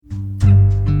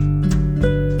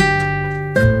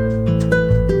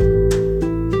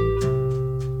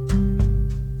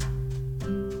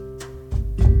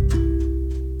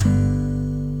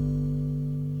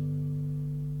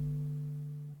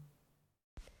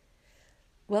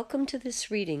Welcome to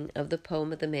this reading of the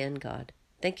poem of the ManGod.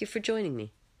 Thank you for joining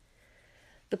me.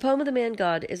 The poem of the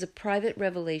ManGod is a private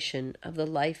revelation of the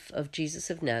life of Jesus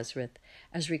of Nazareth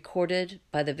as recorded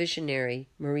by the visionary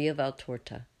Maria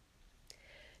Valtorta.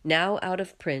 Now out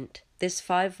of print, this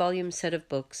 5-volume set of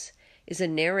books is a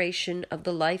narration of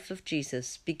the life of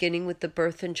Jesus, beginning with the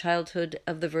birth and childhood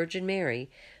of the Virgin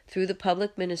Mary through the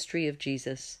public ministry of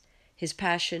Jesus, his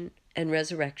passion and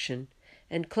resurrection,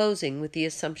 and closing with the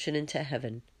Assumption into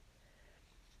heaven.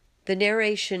 The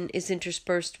narration is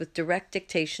interspersed with direct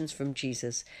dictations from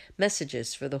Jesus,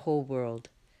 messages for the whole world.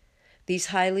 These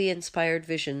highly inspired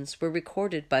visions were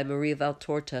recorded by Maria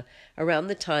Valtorta around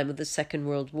the time of the Second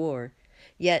World War,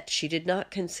 yet she did not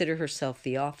consider herself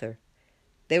the author.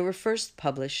 They were first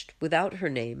published without her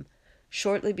name,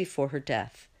 shortly before her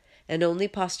death, and only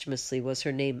posthumously was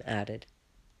her name added.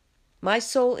 My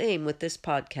sole aim with this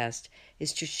podcast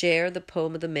is to share the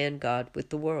poem of the ManGod with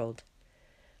the world.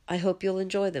 I hope you'll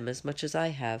enjoy them as much as I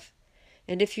have,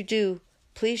 and if you do,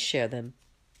 please share them.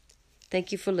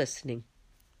 Thank you for listening.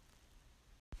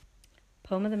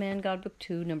 Poem of the ManGod, Book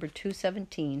 2, number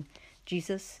 217,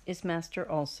 Jesus is Master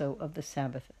also of the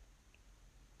Sabbath.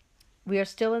 We are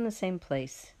still in the same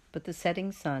place, but the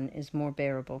setting sun is more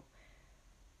bearable.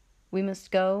 We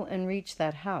must go and reach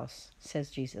that house,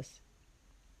 says Jesus.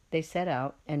 They set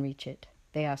out and reach it.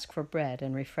 They ask for bread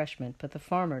and refreshment, but the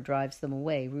farmer drives them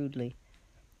away rudely.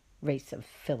 Race of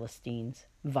Philistines,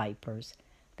 vipers,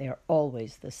 they are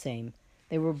always the same.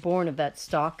 They were born of that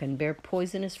stock and bear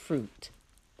poisonous fruit,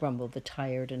 grumbled the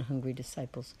tired and hungry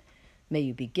disciples. May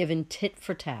you be given tit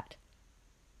for tat.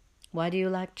 Why do you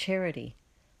lack charity?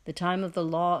 The time of the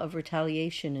law of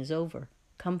retaliation is over.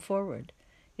 Come forward.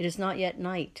 It is not yet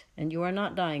night, and you are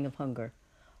not dying of hunger.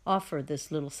 Offer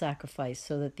this little sacrifice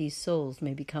so that these souls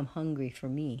may become hungry for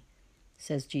me,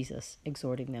 says Jesus,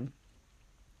 exhorting them.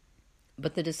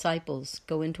 But the disciples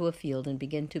go into a field and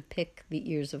begin to pick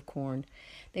the ears of corn.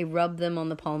 They rub them on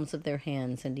the palms of their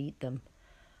hands and eat them.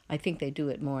 I think they do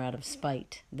it more out of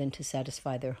spite than to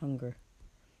satisfy their hunger.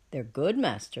 They're good,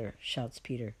 Master, shouts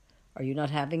Peter. Are you not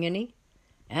having any?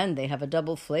 And they have a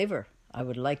double flavor. I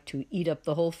would like to eat up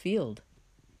the whole field.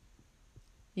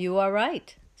 You are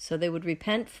right. So they would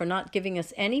repent for not giving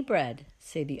us any bread,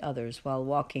 say the others, while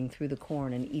walking through the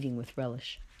corn and eating with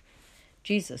relish.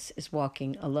 Jesus is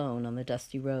walking alone on the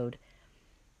dusty road.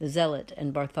 The zealot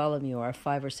and Bartholomew are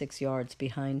 5 or 6 yards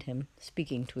behind him,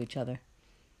 speaking to each other.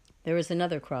 There is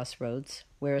another crossroads,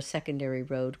 where a secondary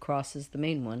road crosses the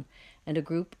main one, and a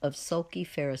group of sulky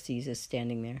Pharisees is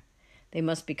standing there. They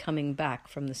must be coming back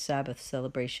from the Sabbath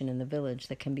celebration in the village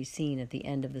that can be seen at the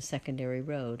end of the secondary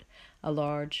road, a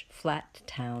large, flat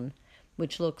town,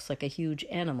 which looks like a huge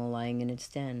animal lying in its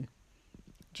den.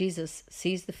 Jesus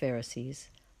sees the Pharisees,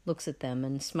 looks at them,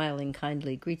 and smiling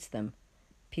kindly greets them.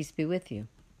 Peace be with you.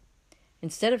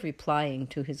 Instead of replying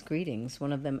to his greetings,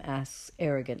 one of them asks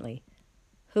arrogantly,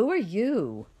 Who are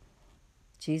you?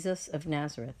 Jesus of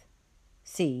Nazareth.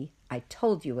 See, I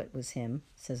told you it was him,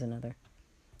 says another.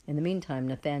 In the meantime,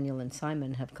 Nathanael and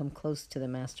Simon have come close to the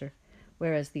Master,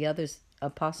 whereas the other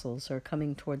apostles are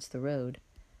coming towards the road,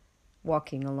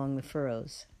 walking along the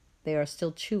furrows. They are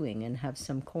still chewing and have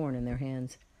some corn in their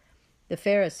hands. The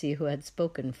Pharisee who had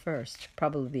spoken first,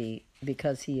 probably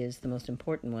because he is the most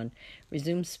important one,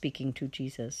 resumes speaking to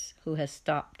Jesus, who has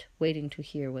stopped, waiting to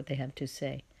hear what they have to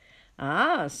say.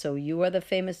 Ah, so you are the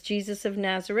famous Jesus of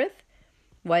Nazareth?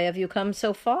 Why have you come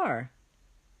so far?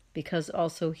 Because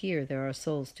also here there are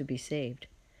souls to be saved.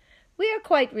 We are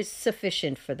quite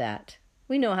sufficient for that.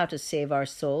 We know how to save our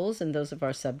souls and those of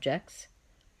our subjects.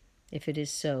 If it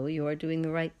is so, you are doing the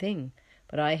right thing,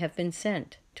 but I have been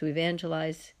sent to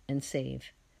evangelize and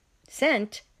save.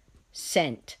 Sent?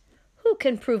 Sent. Who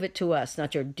can prove it to us?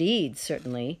 Not your deeds,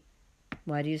 certainly.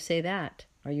 Why do you say that?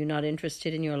 Are you not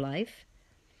interested in your life?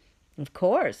 Of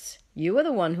course. You are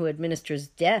the one who administers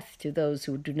death to those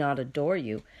who do not adore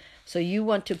you. So you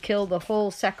want to kill the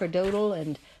whole sacerdotal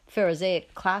and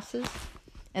Pharisaic classes,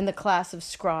 and the class of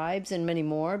scribes and many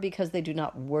more, because they do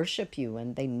not worship you,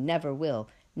 and they never will.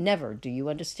 Never, do you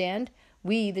understand?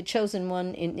 We, the chosen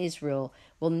one in Israel,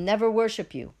 will never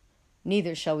worship you.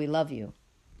 Neither shall we love you.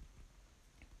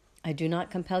 I do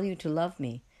not compel you to love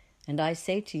me, and I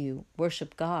say to you,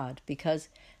 worship God, because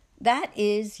that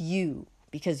is you.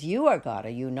 Because you are God, are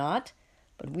you not?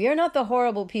 But we are not the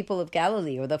horrible people of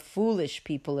Galilee or the foolish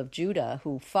people of Judah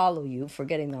who follow you,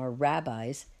 forgetting our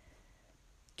rabbis.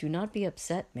 Do not be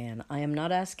upset, man. I am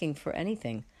not asking for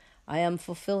anything. I am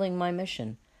fulfilling my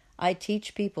mission. I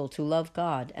teach people to love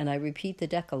God, and I repeat the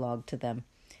Decalogue to them,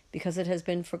 because it has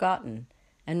been forgotten,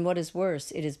 and what is worse,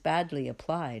 it is badly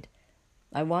applied.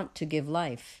 I want to give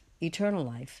life, eternal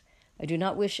life. I do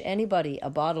not wish anybody a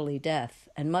bodily death,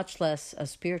 and much less a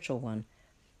spiritual one.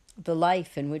 The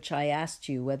life in which I asked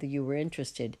you whether you were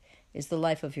interested is the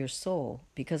life of your soul,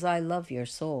 because I love your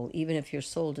soul, even if your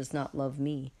soul does not love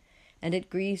me. And it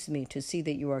grieves me to see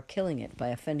that you are killing it by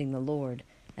offending the Lord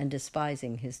and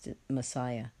despising his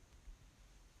Messiah.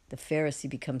 The Pharisee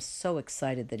becomes so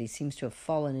excited that he seems to have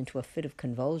fallen into a fit of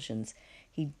convulsions.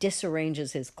 He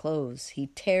disarranges his clothes. He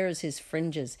tears his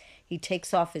fringes. He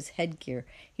takes off his headgear.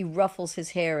 He ruffles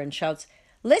his hair and shouts,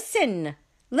 "Listen!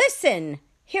 Listen!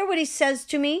 Hear what he says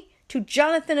to me, to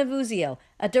Jonathan of Uziel,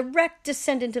 a direct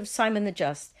descendant of Simon the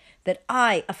Just, that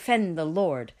I offend the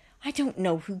Lord. I don't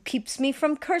know who keeps me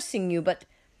from cursing you, but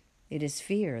it is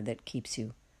fear that keeps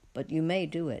you. But you may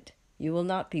do it. You will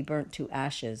not be burnt to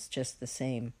ashes just the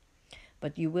same.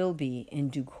 But you will be in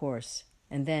due course,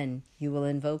 and then you will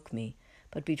invoke me.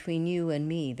 But between you and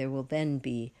me there will then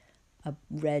be a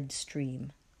red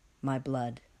stream, my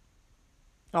blood."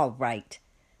 All right.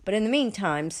 But in the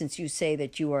meantime, since you say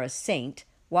that you are a saint,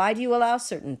 why do you allow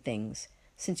certain things?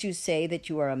 Since you say that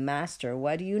you are a master,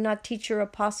 why do you not teach your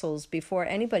apostles before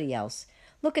anybody else?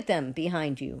 Look at them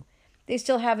behind you. They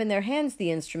still have in their hands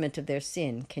the instrument of their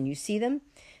sin. Can you see them?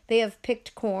 They have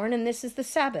picked corn, and this is the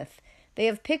Sabbath. They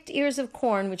have picked ears of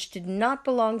corn which did not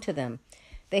belong to them.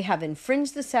 They have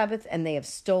infringed the Sabbath, and they have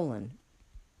stolen.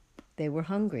 They were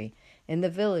hungry. In the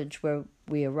village where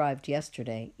we arrived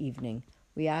yesterday evening,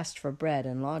 we asked for bread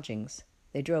and lodgings.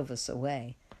 They drove us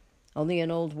away. Only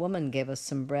an old woman gave us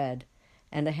some bread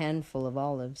and a handful of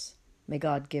olives. May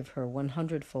God give her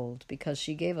 100-fold, because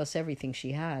she gave us everything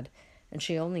she had, and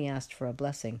she only asked for a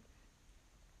blessing.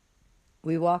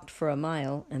 We walked for a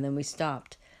mile, and then we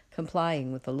stopped,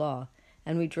 complying with the law,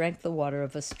 and we drank the water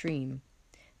of a stream.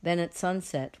 Then at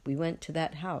sunset we went to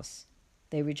that house.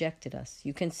 They rejected us.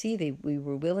 You can see that we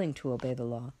were willing to obey the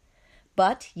law.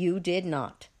 But you did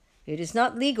not. It is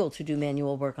not legal to do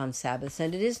manual work on Sabbaths,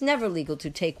 and it is never legal to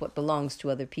take what belongs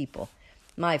to other people.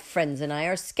 My friends and I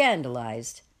are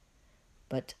scandalized.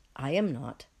 But I am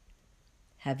not.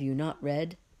 Have you not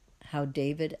read how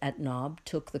David at Nob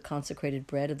took the consecrated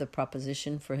bread of the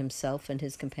proposition for himself and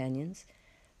his companions?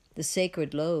 The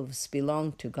sacred loaves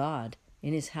belonged to God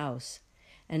in his house,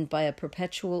 and by a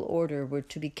perpetual order were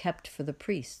to be kept for the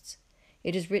priests.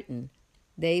 It is written,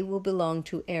 "They will belong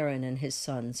to Aaron and his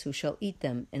sons, who shall eat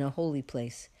them in a holy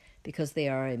place, because they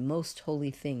are a most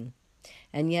holy thing."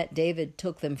 And yet David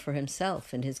took them for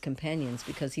himself and his companions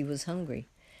because he was hungry.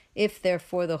 If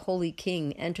therefore the holy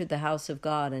king entered the house of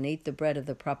God and ate the bread of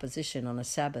the proposition on a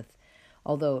Sabbath,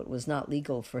 although it was not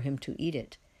legal for him to eat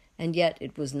it, and yet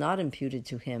it was not imputed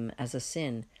to him as a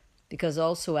sin, because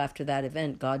also after that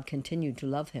event God continued to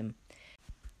love him.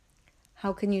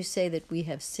 How can you say that we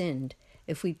have sinned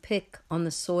if we pick on the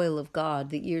soil of God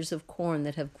the ears of corn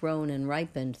that have grown and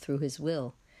ripened through his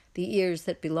will, the ears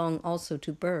that belong also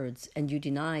to birds, and you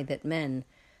deny that men,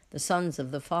 the sons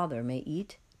of the Father, may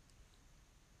eat?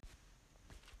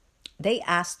 They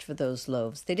asked for those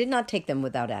loaves. They did not take them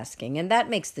without asking, and that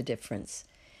makes the difference.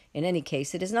 In any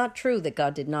case, it is not true that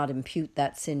God did not impute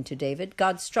that sin to David.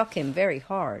 God struck him very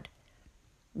hard.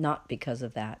 Not because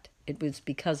of that. It was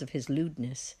because of his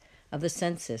lewdness, of the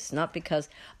census, not because,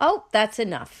 "Oh, that's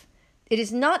enough. It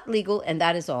is not legal, and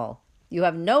that is all. You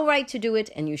have no right to do it,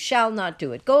 and you shall not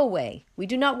do it. Go away. We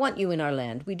do not want you in our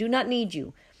land. We do not need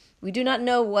you. We do not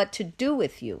know what to do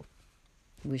with you."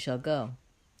 We shall go.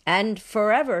 And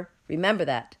forever, remember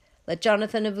that. Let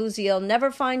Jonathan of Uziel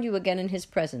never find you again in his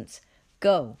presence.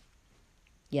 Go.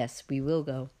 Yes, we will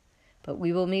go. But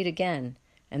we will meet again,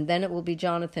 and then it will be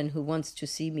Jonathan who wants to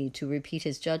see me, to repeat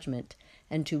his judgment,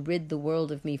 and to rid the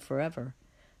world of me forever.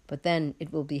 But then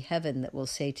it will be heaven that will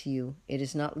say to you, "It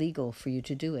is not legal for you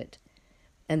to do it."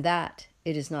 And that,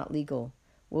 "it is not legal,"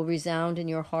 will resound in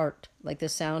your heart like the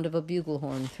sound of a bugle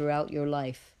horn throughout your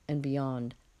life and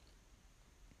beyond.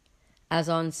 As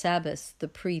on Sabbath the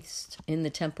priests in the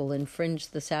temple infringe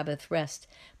the Sabbath rest,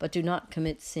 but do not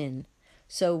commit sin,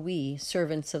 so we,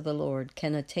 servants of the Lord,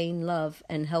 can attain love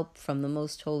and help from the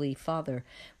Most Holy Father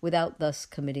without thus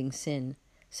committing sin,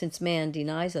 since man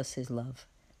denies us his love.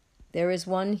 There is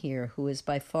one here who is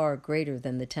by far greater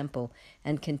than the temple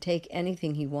and can take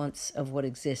anything he wants of what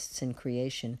exists in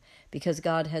creation, because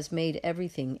God has made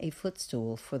everything a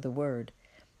footstool for the word.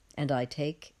 And I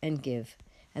take and give,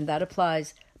 and that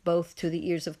applies both to the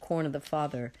ears of corn of the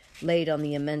Father, laid on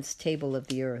the immense table of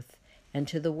the earth, and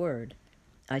to the word.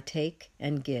 I take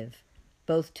and give,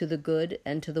 both to the good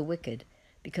and to the wicked,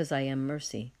 because I am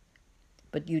mercy.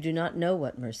 But you do not know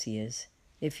what mercy is.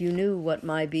 If you knew what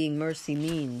my being mercy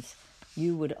means,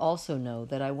 you would also know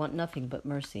that I want nothing but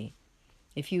mercy.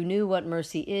 If you knew what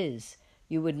mercy is,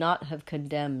 You would not have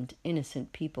condemned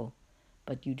innocent people,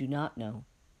 but you do not know.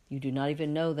 You do not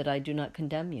even know that I do not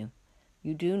condemn you.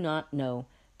 You do not know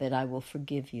that I will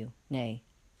forgive you. Nay,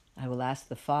 I will ask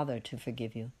the Father to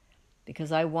forgive you,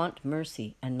 because I want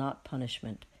mercy and not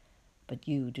punishment. But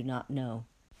you do not know.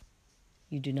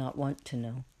 You do not want to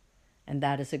know. And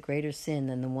that is a greater sin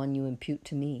than the one you impute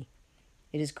to me.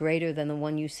 It is greater than the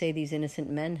one you say these innocent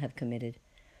men have committed.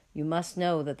 You must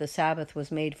know that the Sabbath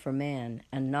was made for man,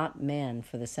 and not man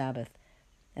for the Sabbath,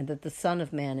 and that the Son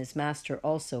of Man is master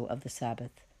also of the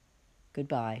Sabbath.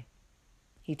 Goodbye.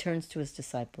 He turns to his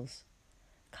disciples.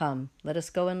 Come, let us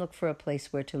go and look for a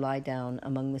place where to lie down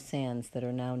among the sands that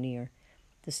are now near.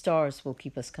 The stars will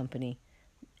keep us company,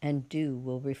 and dew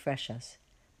will refresh us.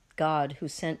 God, who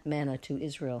sent manna to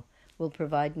Israel, will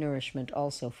provide nourishment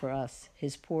also for us,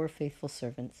 his poor faithful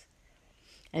servants.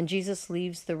 And Jesus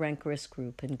leaves the rancorous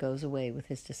group and goes away with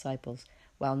his disciples,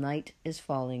 while night is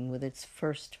falling with its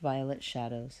first violet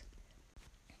shadows.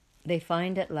 They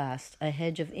find at last a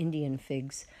hedge of Indian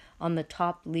figs, on the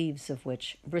top leaves of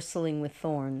which, bristling with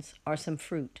thorns, are some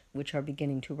fruit which are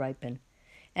beginning to ripen.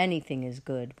 Anything is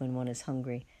good when one is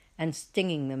hungry, and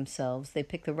stinging themselves, they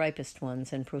pick the ripest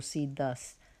ones and proceed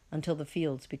thus, until the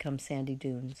fields become sandy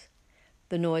dunes.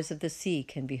 The noise of the sea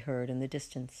can be heard in the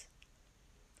distance.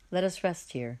 Let us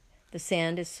rest here. The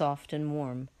sand is soft and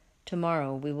warm.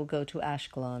 Tomorrow we will go to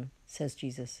Ashkelon, says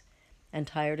Jesus. And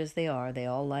tired as they are, they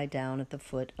all lie down at the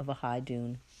foot of a high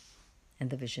dune. And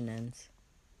the vision ends.